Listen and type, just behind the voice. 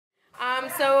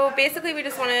So basically we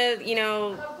just want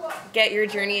to, get your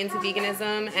journey into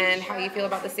veganism and how you feel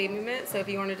about the Save movement. So if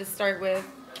you wanted to start with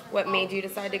what made you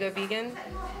decide to go vegan.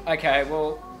 Okay,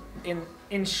 well,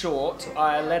 in short,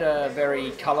 I led a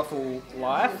very colourful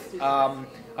life.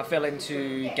 I fell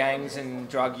into gangs and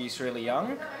drug use really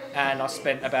young, and I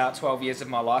spent about 12 years of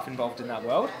my life involved in that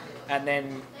world. And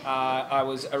then I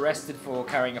was arrested for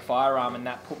carrying a firearm, and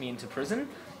that put me into prison.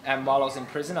 And while I was in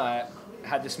prison, I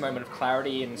had this moment of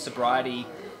clarity and sobriety,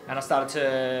 and I started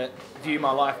to view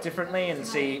my life differently and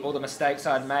see all the mistakes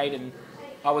I'd made. And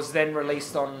I was then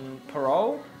released on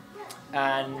parole,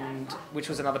 and which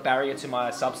was another barrier to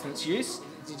my substance use.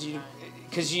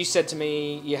 Because you said to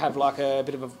me you have like a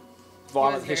bit of a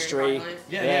violent history.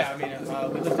 Yeah. I mean,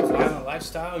 we lived a violent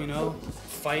lifestyle,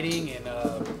 fighting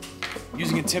and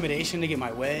using intimidation to get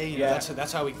my way.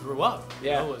 That's how we grew up.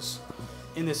 Was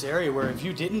in this area where if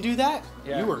you didn't do that,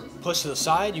 you were pushed to the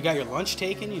side. You got your lunch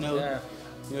taken.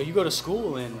 You go to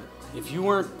school, and if you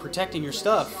weren't protecting your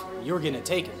stuff, you were getting it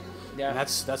taken. And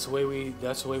that's the way we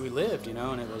lived.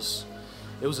 And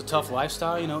it was a tough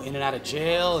lifestyle. In and out of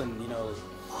jail,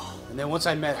 and then once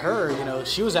I met her,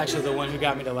 she was actually the one who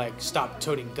got me to stop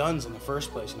toting guns in the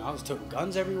first place. I was toting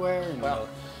guns everywhere, and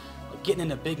getting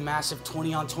into big, massive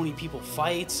 20-on-20 people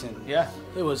fights, and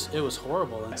it was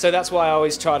horrible. So that's why I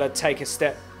always try to take a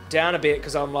step down a bit,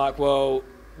 because I'm like, well,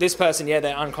 this person, they're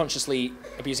unconsciously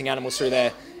abusing animals through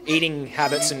their eating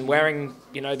habits and wearing,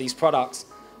 these products.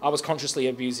 I was consciously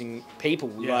abusing people,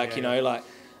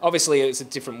 obviously it's a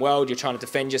different world. You're trying to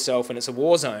defend yourself, and it's a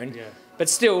war zone. But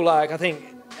still, I think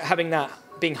having that,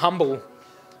 being humble,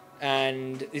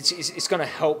 and it's going to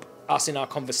help us in our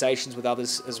conversations with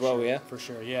others as well. For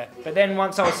sure. But then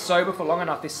once I was sober for long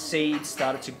enough, this seed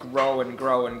started to grow and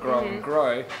grow and grow and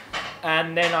grow.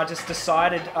 And then I just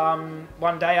decided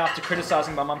one day, after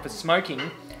criticising my mum for smoking,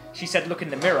 she said, look in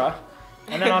the mirror.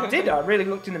 And then I did. I really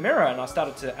looked in the mirror, and I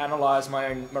started to analyse my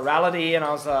own morality, and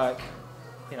I was like,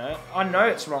 I know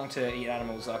it's wrong to eat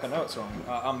animals. I know it's wrong.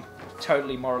 I'm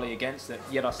totally morally against it,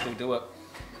 yet I still do it.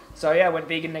 So I went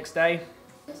vegan next day.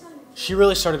 She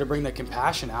really started to bring that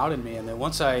compassion out in me, and then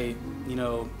once I,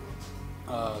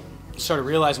 started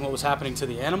realizing what was happening to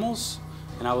the animals,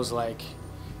 and I was like,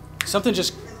 something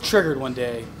just triggered one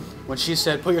day when she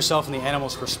said, put yourself in the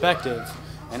animal's perspective.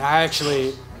 And I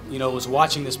actually, was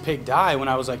watching this pig die when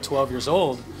I was like 12 years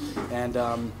old, and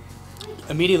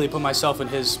immediately put myself in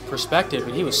his perspective,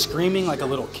 and he was screaming like a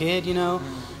little kid, You know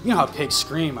how pigs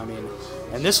scream,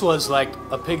 and this was like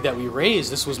a pig that we raised.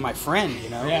 This was my friend,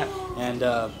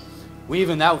 And we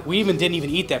even didn't even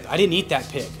eat that. I didn't eat that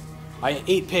pig. I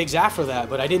ate pigs after that,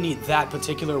 but I didn't eat that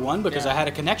particular one because I had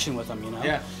a connection with him,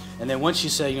 And then once you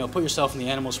say, put yourself in the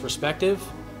animal's perspective,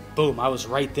 boom, I was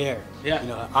right there.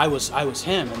 I was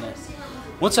him. And then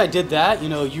once I did that,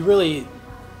 you really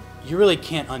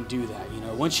can't undo that.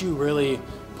 Once you really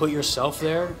put yourself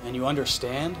there and you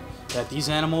understand that these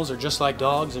animals are just like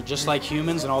dogs, they're just like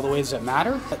humans in all the ways that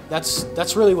matter,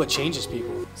 that's really what changes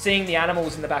people. Seeing the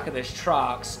animals in the back of those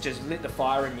trucks just lit the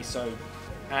fire in me,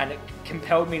 and it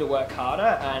compelled me to work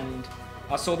harder, and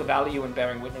I saw the value in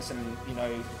bearing witness and,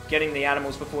 getting the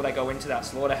animals before they go into that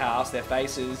slaughterhouse, their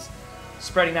faces,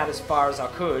 spreading that as far as I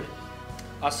could.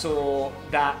 I saw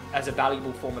that as a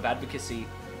valuable form of advocacy.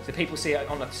 So people see it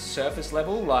on a surface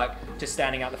level, like just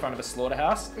standing out the front of a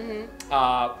slaughterhouse,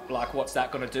 like what's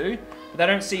that going to do? But they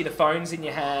don't see the phones in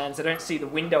your hands, they don't see the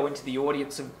window into the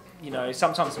audience of,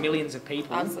 sometimes millions of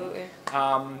people. Absolutely.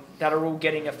 That are all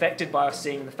getting affected by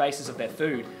seeing the faces of their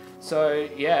food. So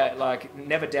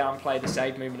never downplay the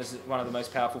Save movement as one of the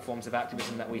most powerful forms of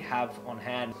activism that we have on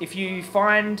hand. If you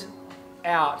find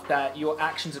out that your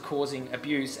actions are causing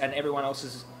abuse and everyone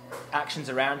else's actions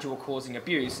around you are causing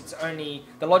abuse, it's only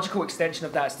the logical extension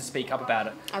of that is to speak up about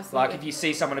it. Absolutely. Like if you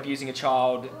see someone abusing a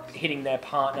child, hitting their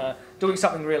partner, doing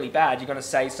something really bad, you're going to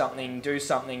say something, do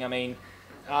something.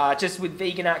 Just with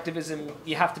vegan activism,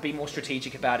 you have to be more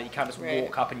strategic about it. You can't just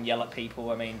walk up and yell at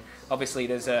people. Obviously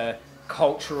there's a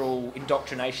cultural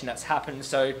indoctrination that's happened,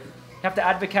 so you have to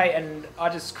advocate, and I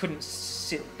just couldn't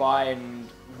sit by and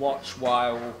watch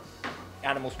while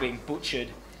animals being butchered.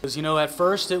 Because at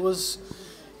first it was,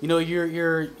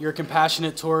 you're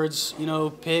compassionate towards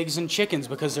pigs and chickens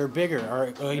because they're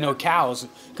bigger, or cows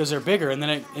because they're bigger, and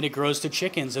then it grows to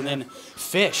chickens, and then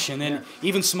fish, and then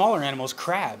even smaller animals,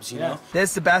 crabs.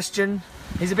 There's Sebastian.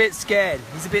 He's a bit scared.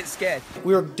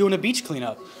 We were doing a beach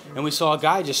cleanup, and we saw a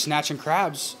guy just snatching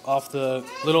crabs off the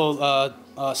little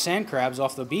sand crabs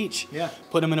off the beach.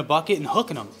 Put them in a bucket and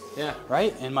hooking them.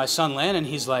 Right. And my son Landon,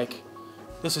 he's like,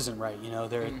 this isn't right.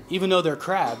 Even though they're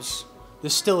crabs,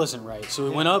 this still isn't right. So we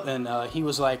went up, and he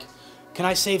was like, can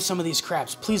I save some of these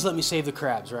crabs? Please let me save the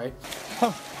crabs, right?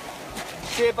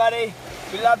 See you, buddy.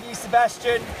 We love you,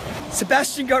 Sebastian.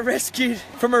 Sebastian got rescued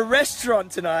from a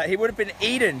restaurant tonight. He would have been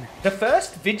eaten. The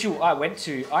first vigil I went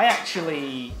to, I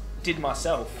actually did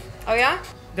myself. Oh yeah?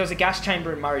 There was a gas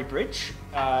chamber in Murray Bridge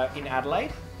in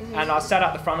Adelaide, and I sat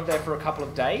out the front of there for a couple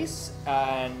of days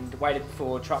and waited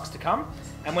for trucks to come.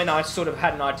 And when I sort of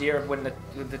had an idea of when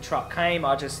the truck came,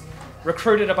 I just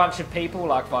recruited a bunch of people,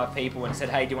 like 5 people, and said,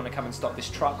 hey, do you want to come and stop this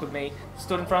truck with me?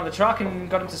 Stood in front of the truck and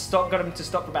got him to stop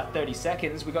for about 30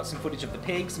 seconds. We got some footage of the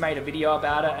pigs, made a video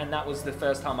about it, and that was the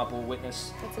first time I bore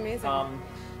witness. That's amazing.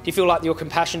 Do you feel like your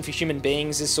compassion for human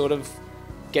beings is sort of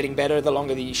getting better the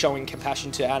longer that you're showing compassion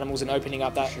to animals and opening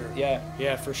up that? Sure.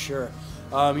 Yeah, for sure.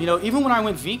 You know, even when I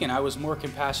went vegan, I was more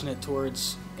compassionate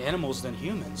towards animals than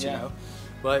humans, you know?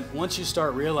 But once you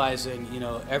start realizing, you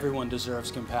know, everyone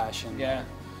deserves compassion. Yeah.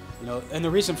 You know, and the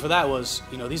reason for that was,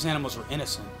 you know, these animals were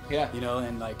innocent. Yeah. You know,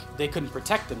 and like they couldn't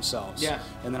protect themselves. Yeah.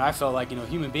 And then I felt like, you know,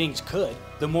 human beings could.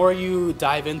 The more you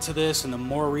dive into this and the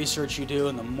more research you do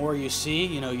and the more you see,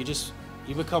 you know, you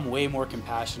become way more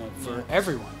compassionate for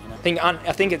everyone, you know.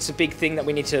 I think it's a big thing that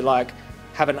we need to like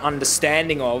have an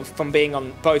understanding of from being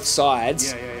on both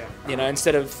sides. Yeah. You know,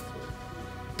 instead of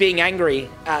being angry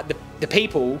at the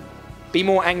people, be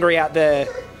more angry at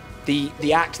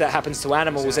the act that happens to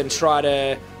animals and try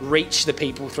to reach the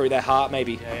people through their heart,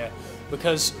 maybe. Yeah.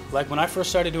 Because like when I first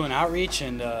started doing outreach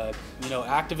and you know,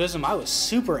 activism, I was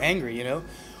super angry, you know.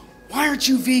 Why aren't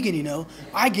you vegan, you know?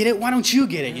 I get it, why don't you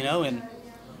get it, you know? And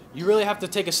you really have to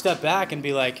take a step back and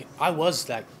be like, I was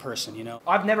that person, you know?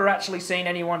 I've never actually seen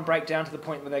anyone break down to the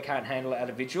point where they can't handle it at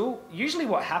a vigil. Usually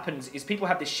what happens is people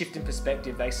have this shift in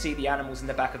perspective. They see the animals in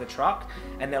the back of the truck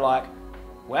and they're like,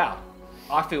 wow,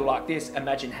 I feel like this,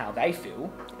 imagine how they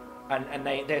feel. And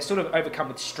they're sort of overcome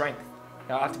with strength.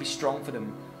 I have to be strong for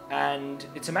them. And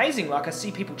it's amazing, like I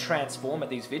see people transform at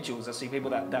these vigils. I see people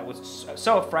that was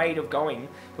so afraid of going,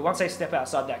 but once they step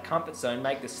outside that comfort zone,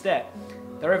 make the step,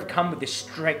 they're overcome with this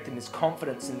strength and this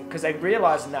confidence, and because they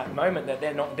realise in that moment that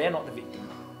they're not the victim.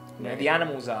 You know, the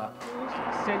animals are.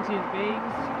 Sentient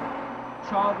beings,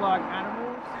 childlike animals.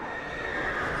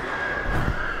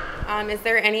 Is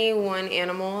there any one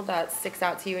animal that sticks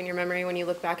out to you in your memory when you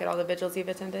look back at all the vigils you've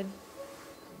attended?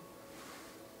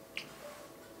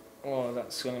 Oh,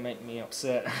 that's going to make me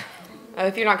upset.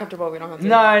 If you're not comfortable, we don't have to.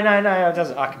 No, it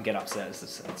doesn't. I can get upset.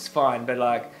 It's fine. But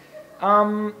like,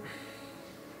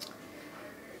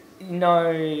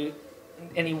 no,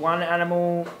 any one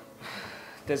animal.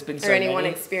 There's been so many. Or any one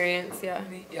experience,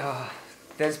 yeah.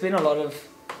 There's been a lot of.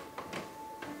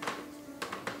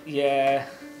 Yeah.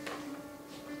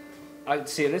 I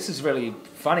see. This is really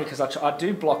funny because I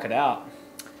do block it out.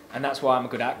 And that's why I'm a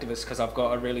good activist, because I've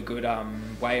got a really good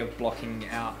way of blocking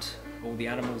out all the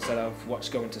animals that I've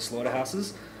watched go into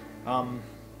slaughterhouses.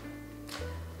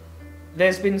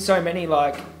 There's been so many,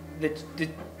 like,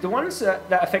 the ones that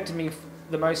affected me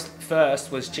the most first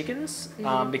was chickens,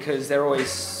 because they're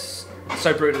always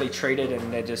so brutally treated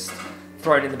and they're just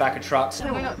thrown in the back of trucks.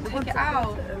 Can we not take it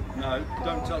out? No,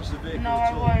 don't touch the vehicle. No,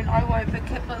 I won't,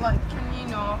 but like, can you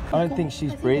not? I don't think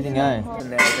she's breathing, eh?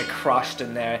 And they're crushed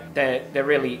and they're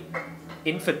really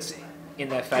infants in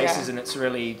their faces, and it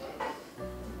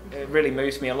really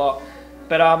moves me a lot.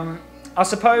 But I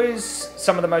suppose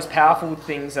some of the most powerful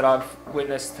things that I've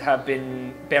witnessed have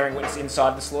been bearing witness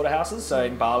inside the slaughterhouses. So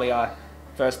in Bali, I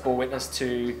first bore witness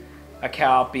to a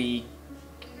cow be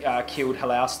killed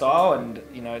halal style, and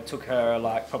you know, it took her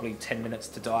like probably 10 minutes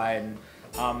to die, and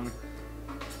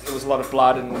it was a lot of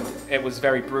blood and it was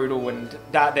very brutal, and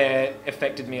that there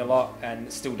affected me a lot and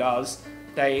it still does.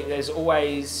 There's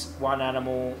always one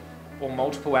animal or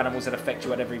multiple animals that affect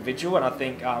you at every vigil, and I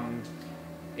think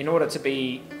in order to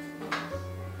be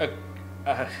an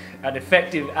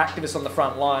effective activist on the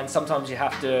front line, sometimes you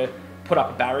have to put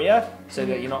up a barrier so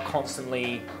that you're not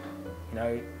constantly, you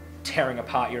know, tearing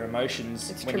apart your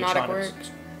emotions when you're trying to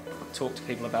talk to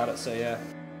people about it. So yeah.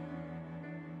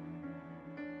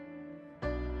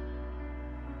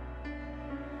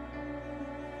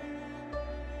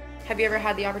 Have you ever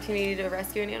had the opportunity to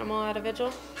rescue an animal at a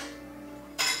vigil?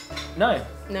 No.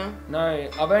 No? No.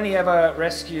 I've only ever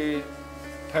rescued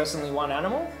personally one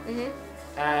animal,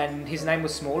 and his name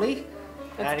was Smalley.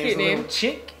 That's and a he was cute a little name.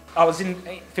 chick. I was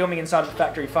filming inside the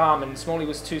factory farm, and Smalley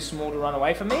was too small to run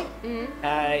away from me.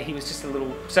 He was just a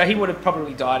little, so he would have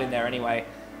probably died in there anyway,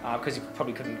 because he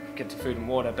probably couldn't get to food and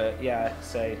water. But yeah,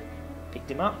 so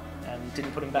picked him up and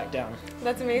didn't put him back down.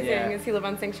 That's amazing. Yeah. Does he live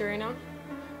on sanctuary now?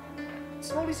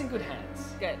 Smalley's in good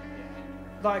hands. Good.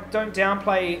 Like, don't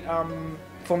downplay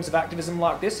forms of activism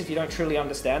like this if you don't truly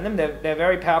understand them. They're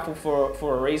very powerful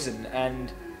for a reason,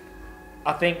 and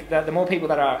I think that the more people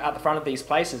that are at the front of these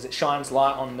places, it shines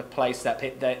light on the place that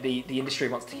the industry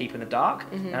wants to keep in the dark,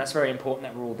 and it's very important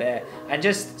that we're all there. And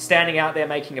just standing out there,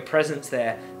 making a presence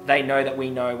there, they know that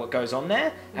we know what goes on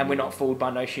there, and we're not fooled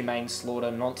by no humane slaughter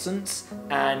nonsense,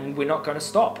 and we're not going to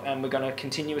stop, and we're going to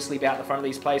continuously be out the front of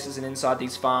these places and inside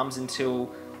these farms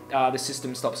until the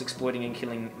system stops exploiting and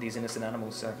killing these innocent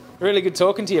animals. So really good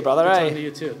talking to you, brother. Good talking to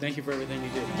you too. Thank you for everything you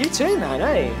do. You too, man.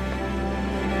 Hey.